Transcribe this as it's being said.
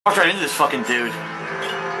Walked right into this fucking dude.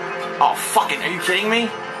 Oh, fucking, are you kidding me?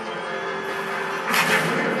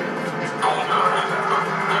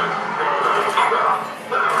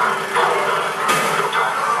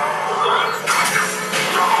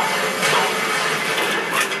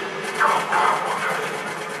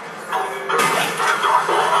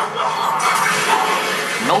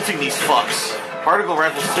 Melting these fucks. Particle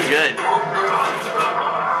rifle's too good.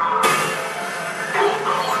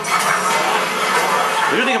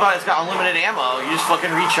 The good thing about it's got unlimited ammo. You just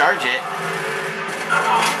fucking recharge it.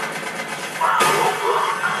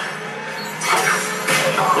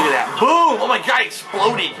 Look at that. Boom! Oh my god, it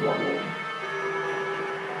exploded.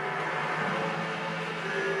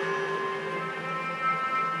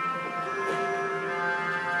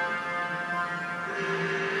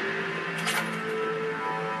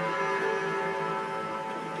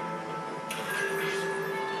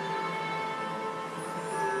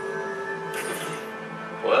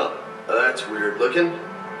 Well, that's weird looking.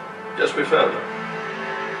 Guess we found it.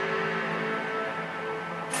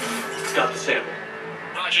 Got the sample.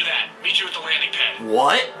 Roger that. Meet you at the landing pad.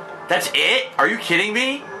 What? That's it? Are you kidding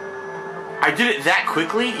me? I did it that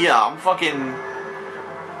quickly? Yeah, I'm fucking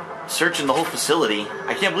searching the whole facility.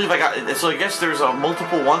 I can't believe I got it. So I guess there's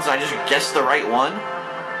multiple ones and I just guessed the right one.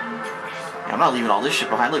 Yeah, I'm not leaving all this shit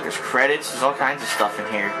behind. Look, there's credits. There's all kinds of stuff in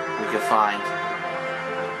here we can find.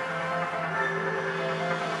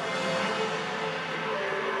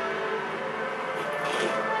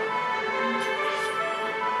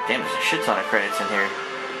 Damn, there's a shit ton of credits in here.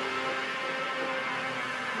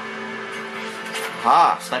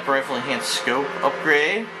 Ah, sniper rifle enhanced scope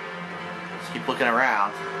upgrade. Let's keep looking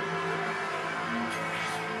around.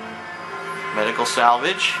 Medical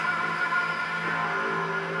salvage.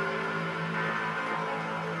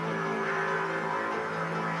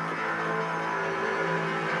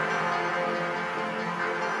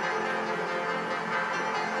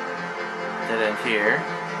 Dead end here.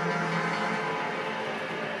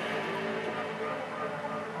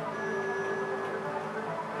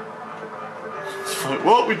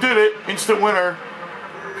 Well, we did it! Instant winner.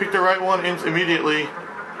 Picked the right one immediately.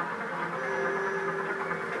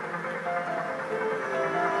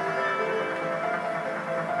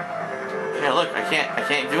 Yeah, look, I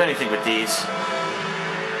can't do anything with these.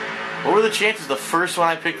 What were the chances the first one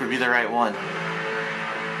I picked would be the right one?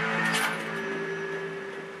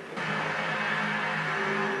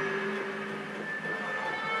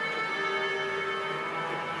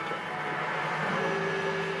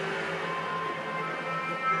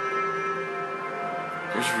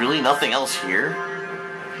 There's really nothing else here.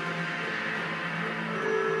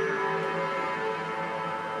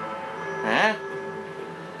 Eh?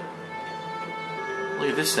 Look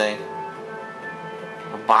at this thing.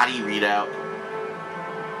 A body readout.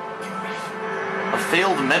 A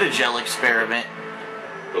failed metagel experiment.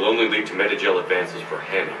 Will only lead to metagel advances for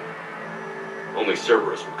Hammy. Only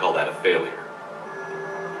Cerberus would call that a failure.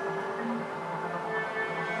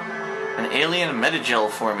 An alien metagel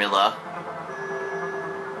formula.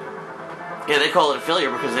 Yeah, they call it a failure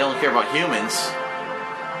because they only care about humans.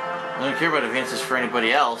 They don't care about advances for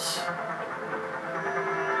anybody else.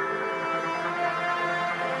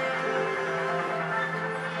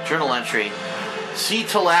 Journal entry. C.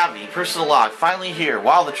 Talavi, personal log, finally here.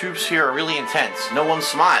 Wow, the troops here are really intense. No one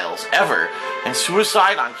smiles, ever. And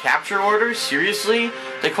suicide on capture orders? Seriously?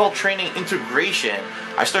 They call training integration.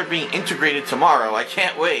 I start being integrated tomorrow. I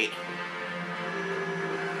can't wait.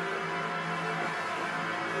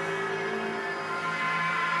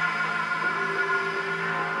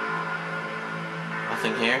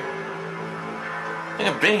 Nothing here. I think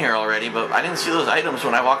I've been here already, but I didn't see those items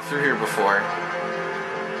when I walked through here before.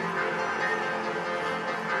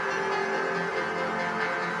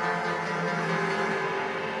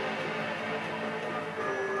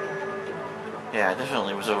 Yeah, I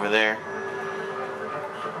definitely was over there.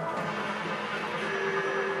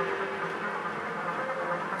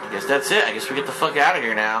 I guess that's it. I guess we get the fuck out of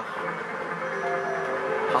here now.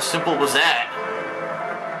 How simple was that?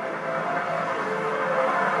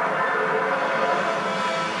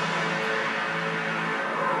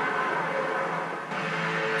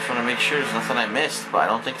 Just want to make sure there's nothing I missed, but I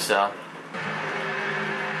don't think so.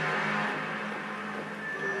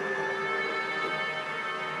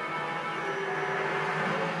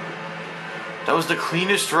 That was the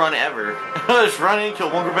cleanest run ever. Just run in, kill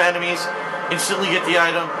one group of enemies, instantly get the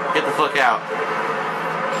item, get the fuck out.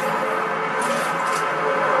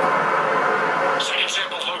 Second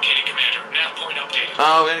sample located, Commander. Nav point updated.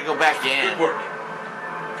 Oh, we gotta go back in. Good work.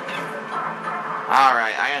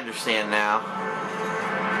 Alright, I understand now.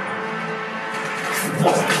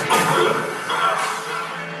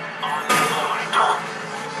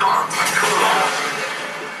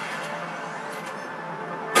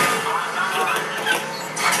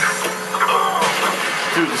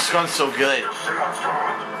 gun's so good. So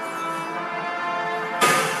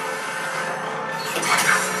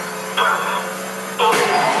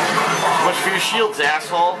much for your shields,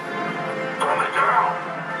 asshole.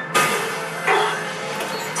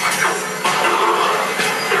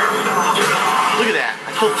 Look at that. I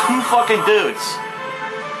killed 2 fucking dudes.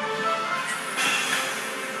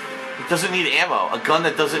 It doesn't need ammo. A gun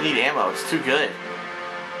that doesn't need ammo. It's too good.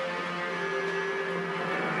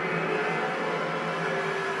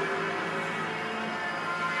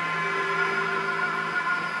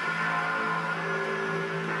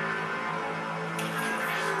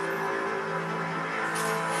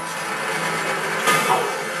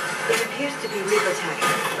 It appears to be Reaper tech,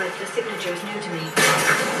 but the signature is new to me.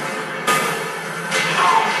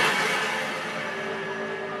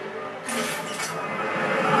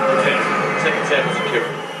 Second sample secure.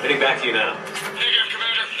 Heading back to you now. Negative,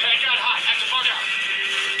 Commander. Head got hot. Have to bug out.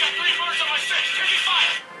 Got 3 birds on my 6. Taking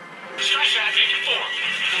fire. Scratch that. Make it 4.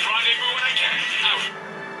 We'll rendezvous when I can. Out.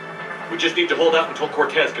 We just need to hold out until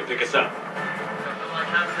Cortez can pick us up.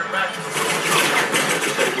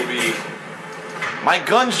 Just said it will be... My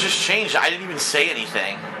guns just changed. I didn't even say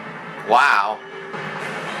anything. Wow.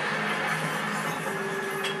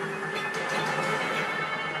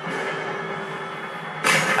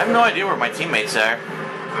 I have no idea where my teammates are.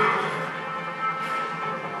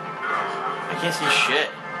 I can't see shit.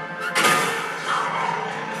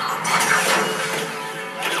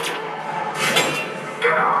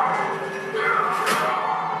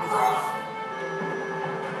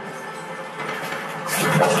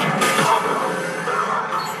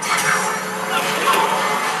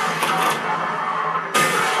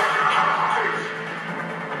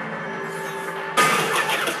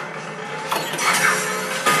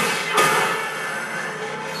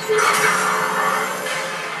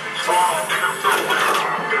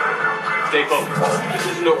 Stay focused. This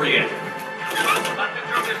isn't over yet.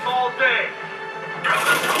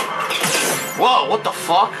 Whoa, what the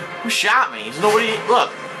fuck? Who shot me? There's nobody.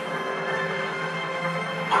 Look.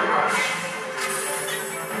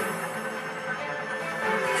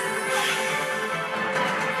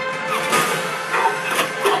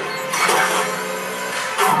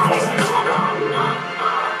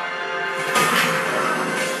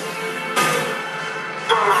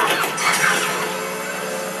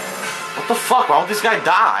 What the fuck? Why won't this guy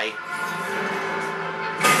die?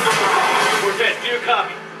 Cortez, do you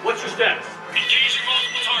copy? What's your status? Engaging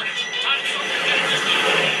multiple targets. Time to start getting this deal.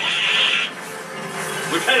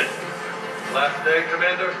 Lieutenant, Last day,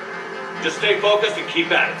 Commander? just stay focused and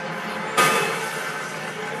keep at it.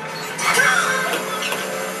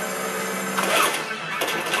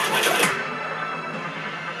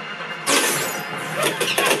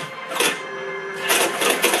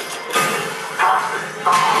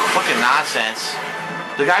 Fucking nonsense.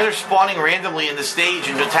 The guys are spawning randomly in the stage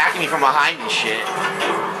and attacking me from behind and shit.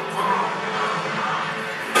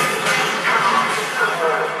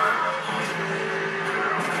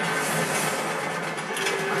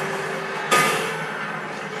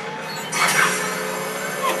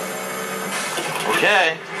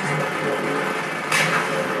 Okay.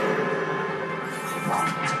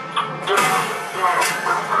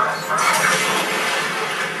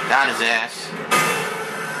 Got his ass.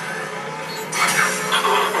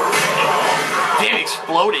 Damn, he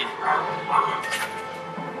exploded.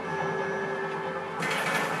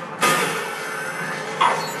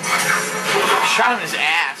 Shot him in his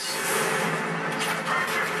ass.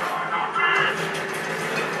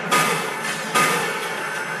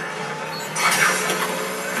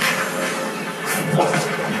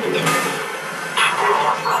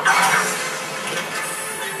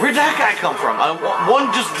 Where'd that guy come from?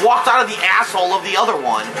 One just walked out of the asshole of the other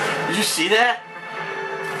one. Did you see that?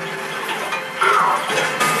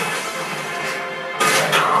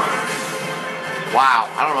 Wow,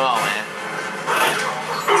 I don't know, man.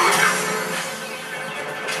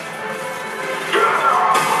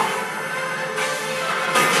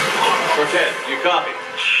 Cortez, do you copy?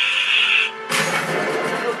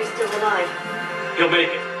 I hope he's still alive. He'll make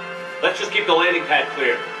it. Let's just keep the landing pad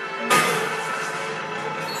clear.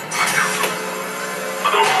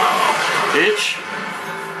 Bitch.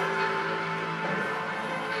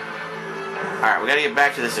 Alright, we gotta get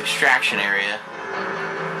back to this extraction area.